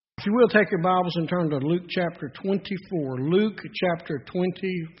If you will, take your Bibles and turn to Luke chapter 24. Luke chapter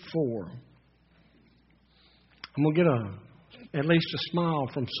 24. I'm going to get at least a smile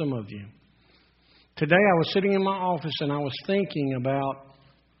from some of you. Today I was sitting in my office and I was thinking about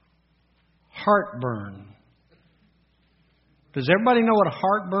heartburn. Does everybody know what a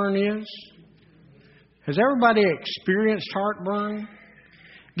heartburn is? Has everybody experienced heartburn?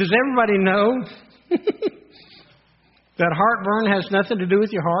 Does everybody know that heartburn has nothing to do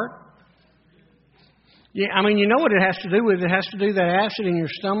with your heart? Yeah, I mean, you know what it has to do with? It has to do with that acid in your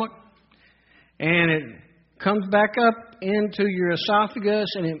stomach, and it comes back up into your esophagus,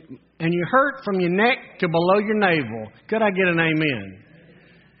 and you hurt from your neck to below your navel. Could I get an amen?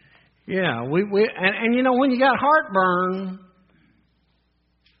 Yeah, and you know, when you got heartburn,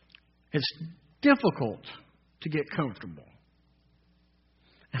 it's difficult to get comfortable.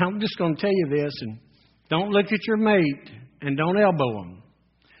 And I'm just going to tell you this, and don't look at your mate and don't elbow them.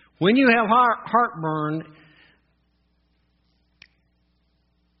 When you have heartburn,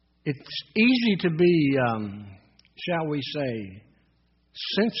 it's easy to be, shall we say,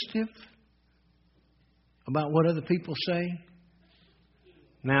 sensitive about what other people say.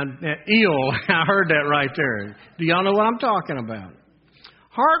 Now, ill, I heard that right there. Do y'all know what I'm talking about?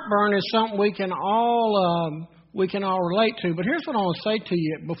 Heartburn is something we can all relate to. But here's what I want to say to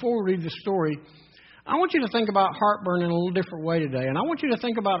you before we read the story. I want you to think about heartburn in a little different way today. And I want you to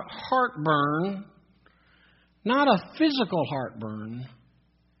think about heartburn, not a physical heartburn,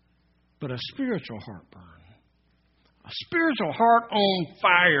 but a spiritual heartburn. A spiritual heart on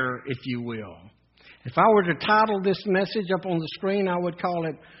fire, if you will. If I were to title this message up on the screen, I would call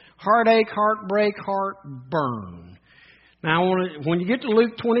it Heartache, Heartbreak, Heartburn. Now, when you get to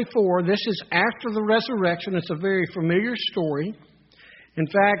Luke 24, this is after the resurrection. It's a very familiar story. In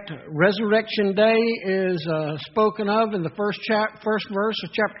fact, Resurrection Day is spoken of in the first verse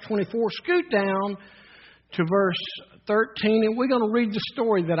of chapter 24. Scoot down to verse 13, and we're going to read the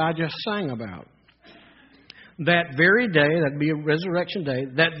story that I just sang about. That very day, that'd be a Resurrection Day,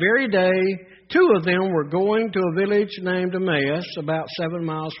 that very day, two of them were going to a village named Emmaus, about 7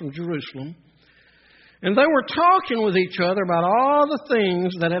 miles from Jerusalem. And they were talking with each other about all the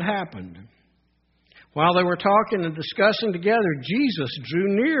things that had happened. While they were talking and discussing together, Jesus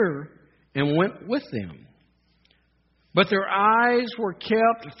drew near and went with them. But their eyes were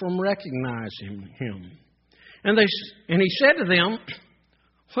kept from recognizing him. And he said to them,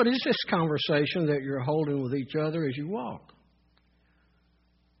 "What is this conversation that you're holding with each other as you walk?"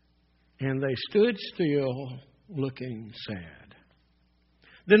 And they stood still, looking sad.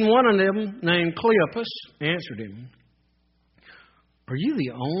 Then one of them, named Cleopas, answered him, "Are you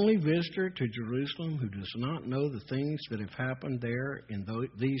the only visitor to Jerusalem who does not know the things that have happened there in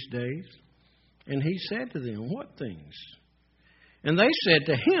these days?" And he said to them, "What things?" And they said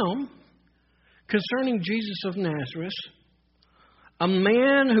to him, "Concerning Jesus of Nazareth, a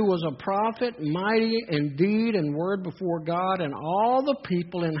man who was a prophet, mighty in deed and word before God and all the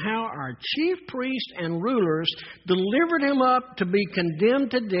people, and how our chief priests and rulers delivered him up to be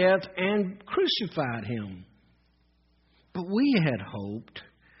condemned to death and crucified him. But we had hoped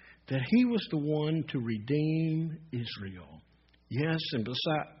that he was the one to redeem Israel. Yes, and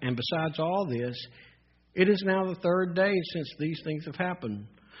besides all this, it is now the third day since these things have happened.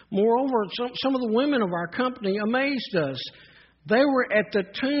 Moreover, some of the women of our company amazed us. They were at the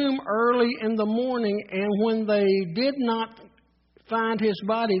tomb early in the morning, and when they did not find his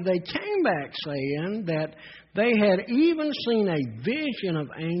body, they came back saying that they had even seen a vision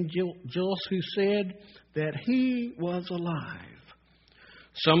of angels who said that he was alive.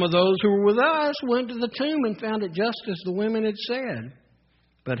 Some of those who were with us went to the tomb and found it just as the women had said,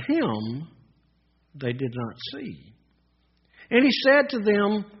 but him they did not see." And he said to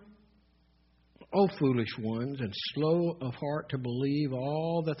them, "O foolish ones, and slow of heart to believe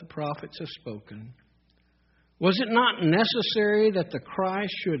all that the prophets have spoken. Was it not necessary that the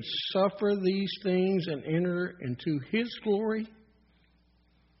Christ should suffer these things and enter into his glory?"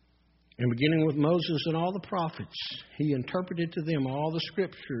 And beginning with Moses and all the prophets, he interpreted to them all the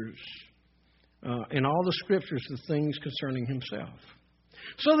scriptures, the things concerning himself.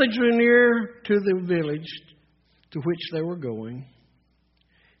 So they drew near to the village to which they were going.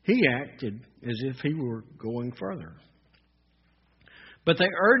 He acted as if he were going further. But they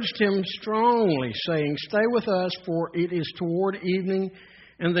urged him strongly, saying, "Stay with us, for it is toward evening,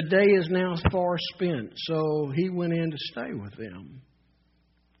 and the day is now far spent." So he went in to stay with them.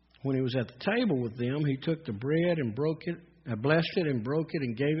 When he was at the table with them, he took the bread and blessed it and broke it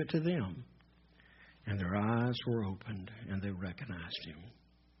and gave it to them. And their eyes were opened, and they recognized him.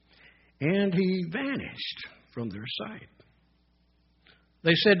 And he vanished from their sight.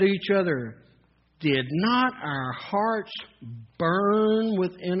 They said to each other, "Did not our hearts burn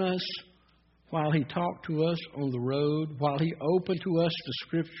within us while he talked to us on the road, while he opened to us the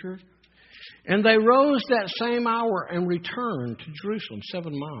Scripture?" And they rose that same hour and returned to Jerusalem,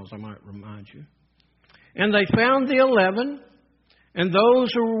 7 miles, I might remind you. And they found the 11, and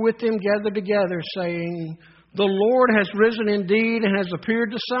those who were with them gathered together, saying, "The Lord has risen indeed and has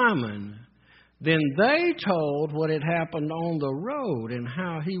appeared to Simon." Then they told what had happened on the road and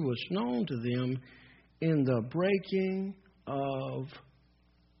how he was known to them in the breaking of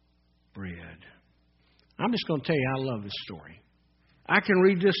bread. I'm just going to tell you, I love this story. I can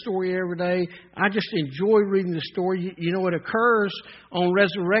read this story every day. I just enjoy reading this story. You know, it occurs on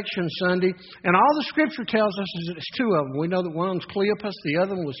Resurrection Sunday. And all the Scripture tells us is that it's two of them. We know that one was Cleopas. The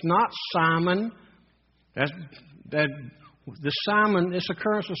other one was not Simon. This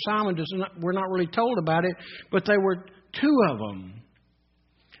occurrence with Simon, we're not really told about it. But they were two of them.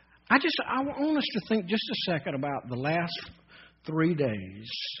 I want us to think just a second about the last 3 days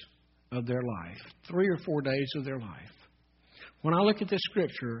of their life. 3 or 4 days of their life. When I look at this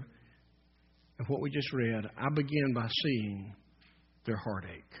Scripture and what we just read, I begin by seeing their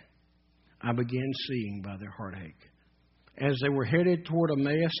heartache. I began seeing by their heartache. As they were headed toward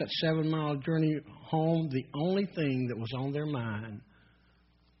Emmaus, that 7-mile journey home, the only thing that was on their mind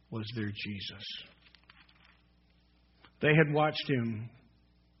was their Jesus. They had watched him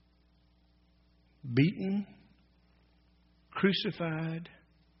beaten, crucified,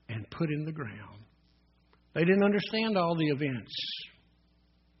 and put in the ground. They didn't understand all the events.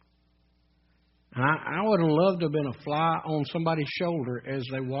 And I would have loved to have been a fly on somebody's shoulder as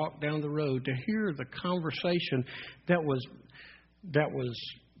they walked down the road to hear the conversation that was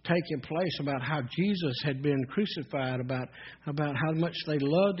taking place about how Jesus had been crucified, about how much they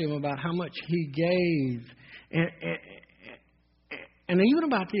loved him, about how much he gave, and even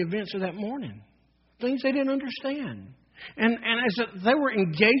about the events of that morning, things they didn't understand. And as they were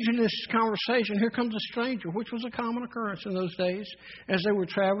engaged in this conversation, here comes a stranger, which was a common occurrence in those days. As they were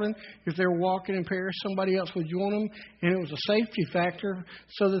traveling, if they were walking in Paris, somebody else would join them, and it was a safety factor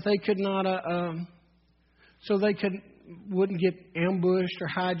so that they could not, wouldn't get ambushed or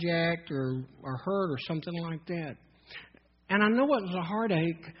hijacked or hurt or something like that. And I know it was a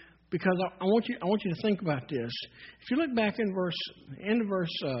heartache because I want you to think about this. If you look back in verse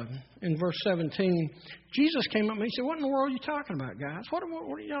 17, Jesus came up and he said, "What in the world are you talking about, guys? What are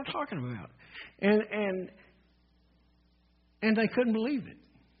y'all talking about?" And they couldn't believe it.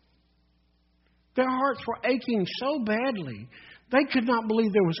 Their hearts were aching so badly. They could not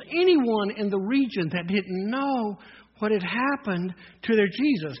believe there was anyone in the region that didn't know what had happened to their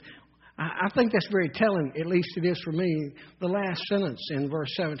Jesus. I think that's very telling, at least it is for me. The last sentence in verse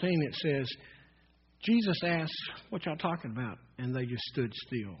 17, it says, Jesus asked, "What y'all talking about?" And they just stood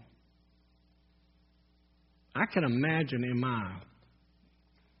still. I can imagine in my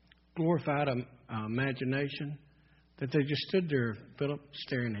glorified imagination that they just stood there, Philip,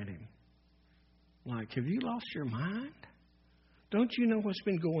 staring at him. Like, have you lost your mind? Don't you know what's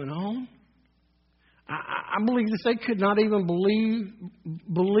been going on? I believe that they could not even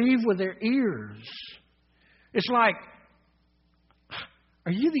believe with their ears. It's like,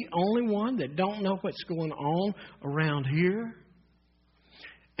 are you the only one that don't know what's going on around here?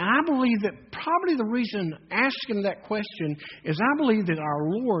 And I believe that probably the reason asking that question is I believe that our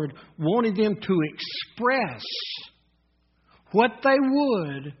Lord wanted them to express what they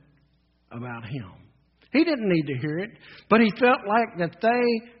would about him. He didn't need to hear it, but he felt like that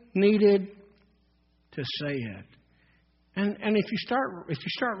they needed to say it. And if you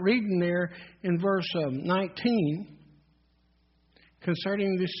start reading there in verse 19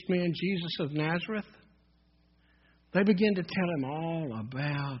 concerning this man Jesus of Nazareth, they begin to tell him all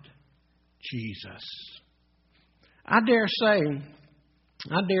about Jesus. I dare say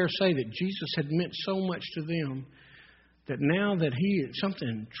that Jesus had meant so much to them that now that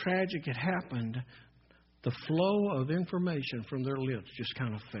something tragic had happened, the flow of information from their lips just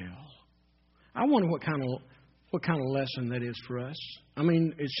kind of fell. I wonder what kind of lesson that is for us. I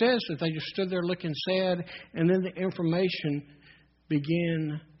mean, it says that they just stood there looking sad, and then the information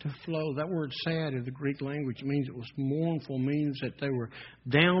began to flow. That word "sad" in the Greek language means it was mournful, means that they were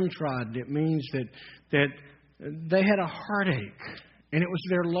downtrodden. It means that they had a heartache, and it was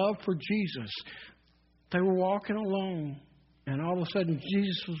their love for Jesus. They were walking along, and all of a sudden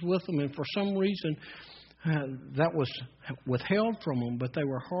Jesus was with them, and for some reason that was withheld from them, but they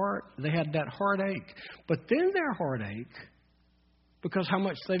had that heartache. But then their heartache, because how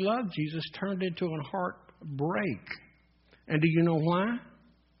much they loved Jesus, turned into a heartbreak. And do you know why?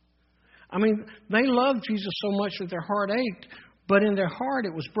 I mean, they loved Jesus so much that their heart ached, But in their heart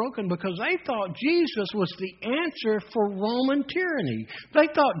it was broken because they thought Jesus was the answer for Roman tyranny. They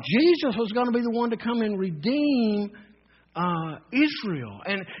thought Jesus was going to be the one to come and redeem Israel.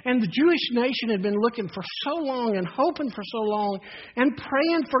 And the Jewish nation had been looking for so long and hoping for so long and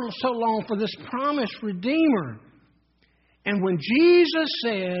praying for so long for this promised Redeemer. And when Jesus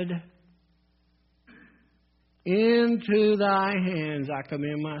said, "Into thy hands I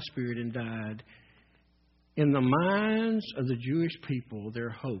commend my spirit," and died, in the minds of the Jewish people, their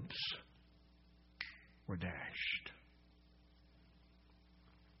hopes were dashed.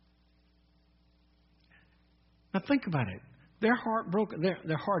 Now think about it. Their heart broken.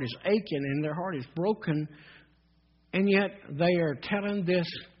 Their heart is aching and their heart is broken, and yet they are telling this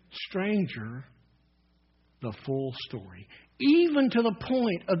stranger the full story, even to the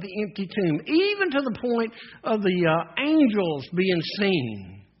point of the empty tomb, even to the point of the angels being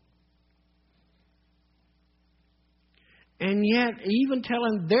seen. And yet, even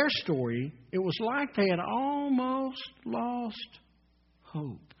telling their story, it was like they had almost lost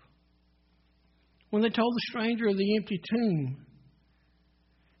hope. When they told the stranger of the empty tomb,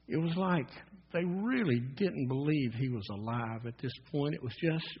 it was like they really didn't believe he was alive at this point. It was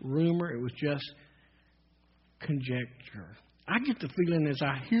just rumor. It was just conjecture. I get the feeling as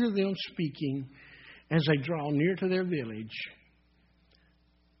I hear them speaking, as they draw near to their village,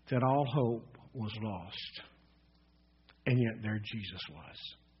 that all hope was lost. And yet there Jesus was.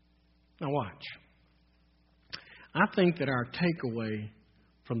 Now watch. I think that our takeaway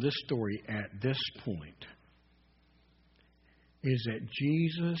from this story at this point is that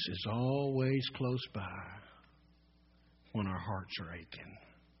Jesus is always close by when our hearts are aching.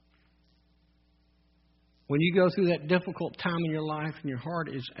 When you go through that difficult time in your life and your heart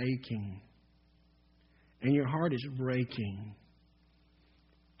is aching and your heart is breaking,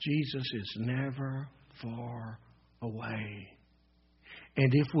 Jesus is never far away.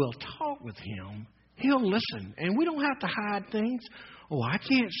 And if we'll talk with Him, He'll listen. And we don't have to hide things. Oh, I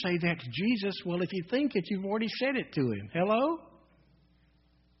can't say that to Jesus. Well, if you think it, you've already said it to Him. Hello?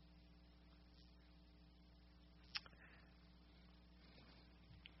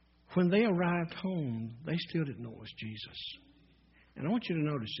 When they arrived home, they still didn't know it was Jesus. And I want you to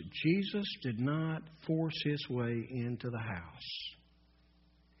notice that Jesus did not force His way into the house.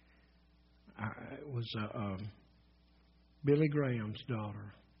 It was Billy Graham's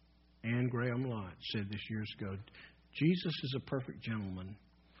daughter, Anne Graham Lott, said this years ago, Jesus is a perfect gentleman.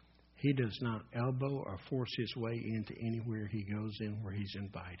 He does not elbow or force his way into anywhere he goes in where he's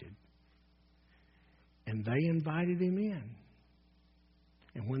invited. And they invited him in.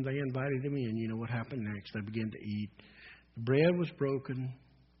 And when they invited him in, you know what happened next? They began to eat. The bread was broken.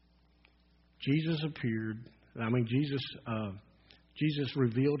 Jesus appeared. Jesus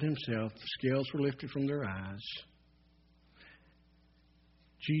revealed Himself. The scales were lifted from their eyes.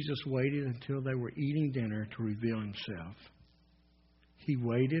 Jesus waited until they were eating dinner to reveal Himself. He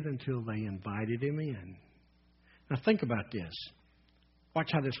waited until they invited Him in. Now think about this.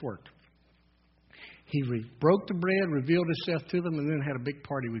 Watch how this worked. He broke the bread, revealed Himself to them, and then had a big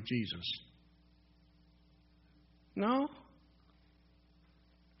party with Jesus. No.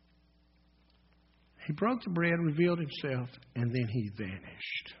 He broke the bread, revealed Himself, and then He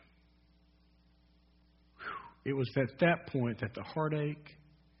vanished. It was at that point that the heartache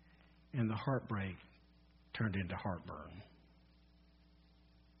and the heartbreak turned into heartburn.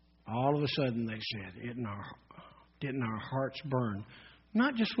 All of a sudden they said, didn't our hearts burn?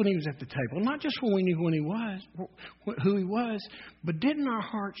 Not just when He was at the table, not just when we knew who He was, but didn't our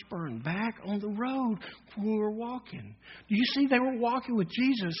hearts burn back on the road when we were walking? Do you see, they were walking with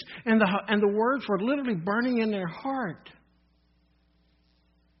Jesus, and the words were literally burning in their heart.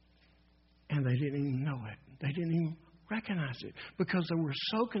 And they didn't even know it. They didn't even recognize it because they were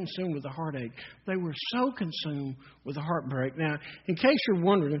so consumed with the heartache. They were so consumed with the heartbreak. Now, in case you're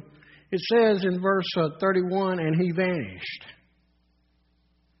wondering, it says in verse 31, and He vanished.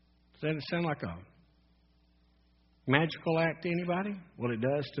 Does that sound like a magical act to anybody? Well, it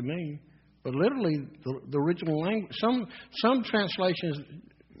does to me. But literally, the original language, some translations,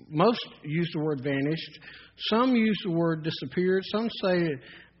 most use the word vanished. Some use the word disappeared. Some say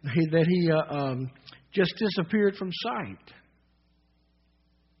that He just disappeared from sight.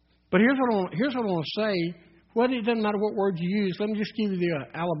 But here's what I want to say. It doesn't matter what word you use. Let me just give you the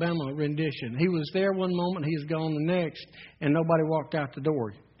Alabama rendition. He was there one moment, He was gone the next, and nobody walked out the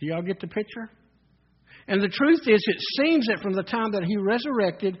door. Do y'all get the picture? And the truth is, it seems that from the time that He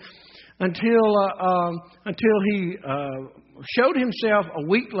resurrected until He showed Himself a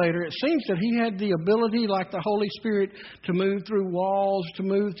week later, it seems that He had the ability, like the Holy Spirit, to move through walls, to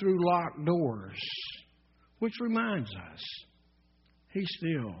move through locked doors. Which reminds us, He's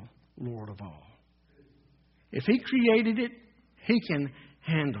still Lord of all. If He created it, He can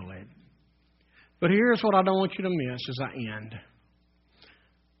handle it. But here's what I don't want you to miss as I end.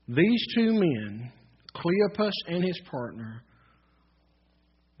 These two men, Cleopas and his partner,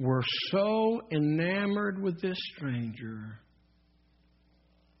 were so enamored with this stranger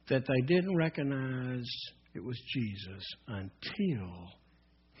that they didn't recognize it was Jesus until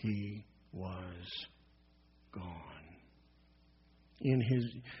He was gone. And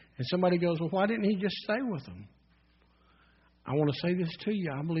somebody goes, well, why didn't He just stay with them? I want to say this to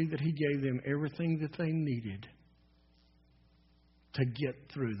you. I believe that He gave them everything that they needed to get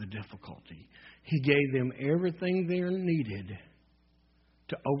through the difficulty. He gave them everything they needed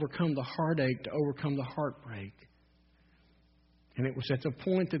to overcome the heartache, to overcome the heartbreak. And it was at the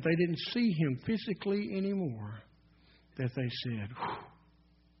point that they didn't see Him physically anymore that they said,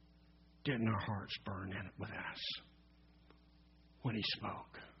 didn't our hearts burn in it with us when He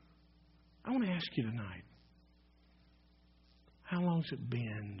spoke? I want to ask you tonight, how long has it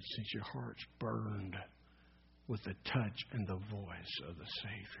been since your heart's burned with the touch and the voice of the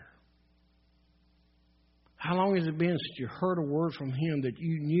Savior? How long has it been since you heard a word from Him that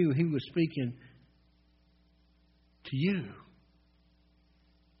you knew He was speaking to you?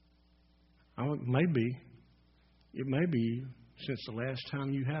 It may be since the last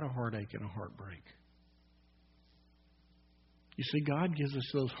time you had a heartache and a heartbreak. You see, God gives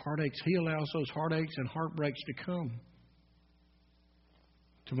us those heartaches. He allows those heartaches and heartbreaks to come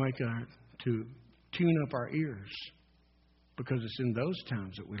to tune up our ears, because it's in those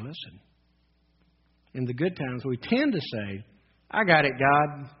times that we listen. In the good times, we tend to say, I got it,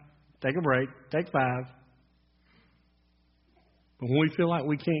 God. Take a break. Take 5. But when we feel like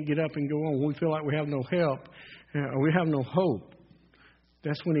we can't get up and go on, when we feel like we have no help, or we have no hope,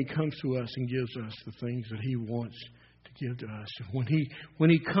 that's when He comes to us and gives us the things that He wants to give to us. When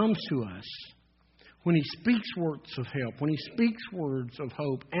He comes to us, when He speaks words of help, when He speaks words of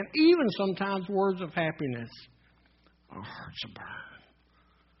hope, and even sometimes words of happiness, our hearts are burned.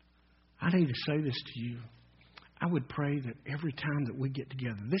 I need to say this to you. I would pray that every time that we get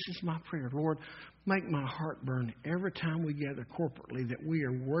together, this is my prayer, Lord, make my heart burn every time we gather corporately, that we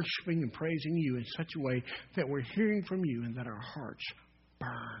are worshiping and praising You in such a way that we're hearing from You and that our hearts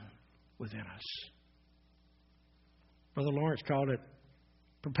burn within us. Brother Lawrence called it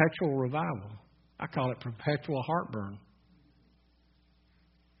perpetual revival. I call it perpetual heartburn.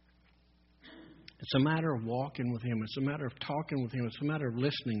 It's a matter of walking with Him. It's a matter of talking with Him. It's a matter of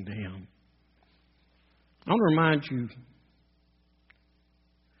listening to Him. I want to remind you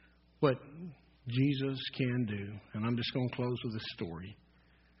what Jesus can do. And I'm just going to close with a story.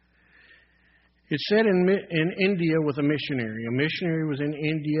 It's said in India with a missionary. A missionary was in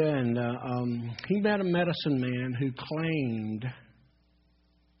India, and he met a medicine man who claimed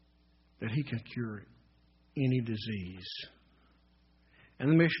that he could cure any disease.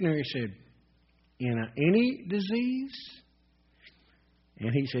 And the missionary said, any disease?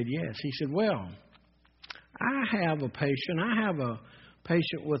 And he said, yes. He said, well, I have a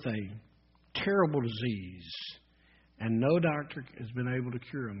patient with a terrible disease, and no doctor has been able to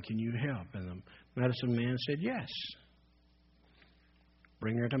cure him. Can you help? And the medicine man said, yes.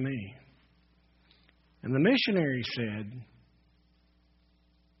 Bring her to me. And the missionary said,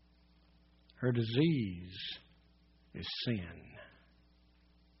 her disease is sin.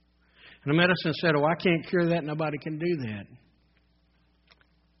 And the medicine said, I can't cure that. Nobody can do that.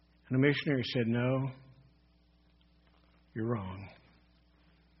 And the missionary said, no, you're wrong.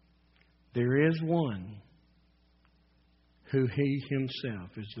 There is one who He Himself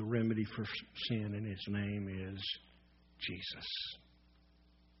is the remedy for sin, and His name is Jesus.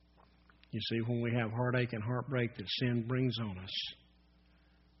 You see, when we have heartache and heartbreak that sin brings on us,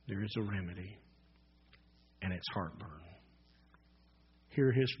 there is a remedy, and it's heartburn.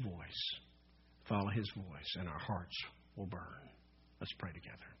 Hear His voice, follow His voice, and our hearts will burn. Let's pray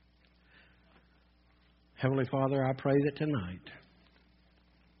together. Heavenly Father, I pray that tonight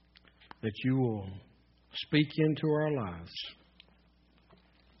that You will speak into our lives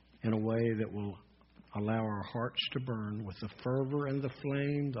in a way that will allow our hearts to burn with the fervor and the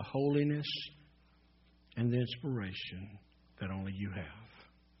flame, the holiness and the inspiration that only You have.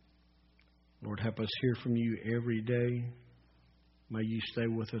 Lord, help us hear from You every day. May You stay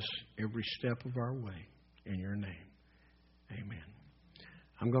with us every step of our way. In Your name, amen.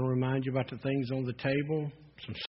 I'm going to remind you about the things on the table. Some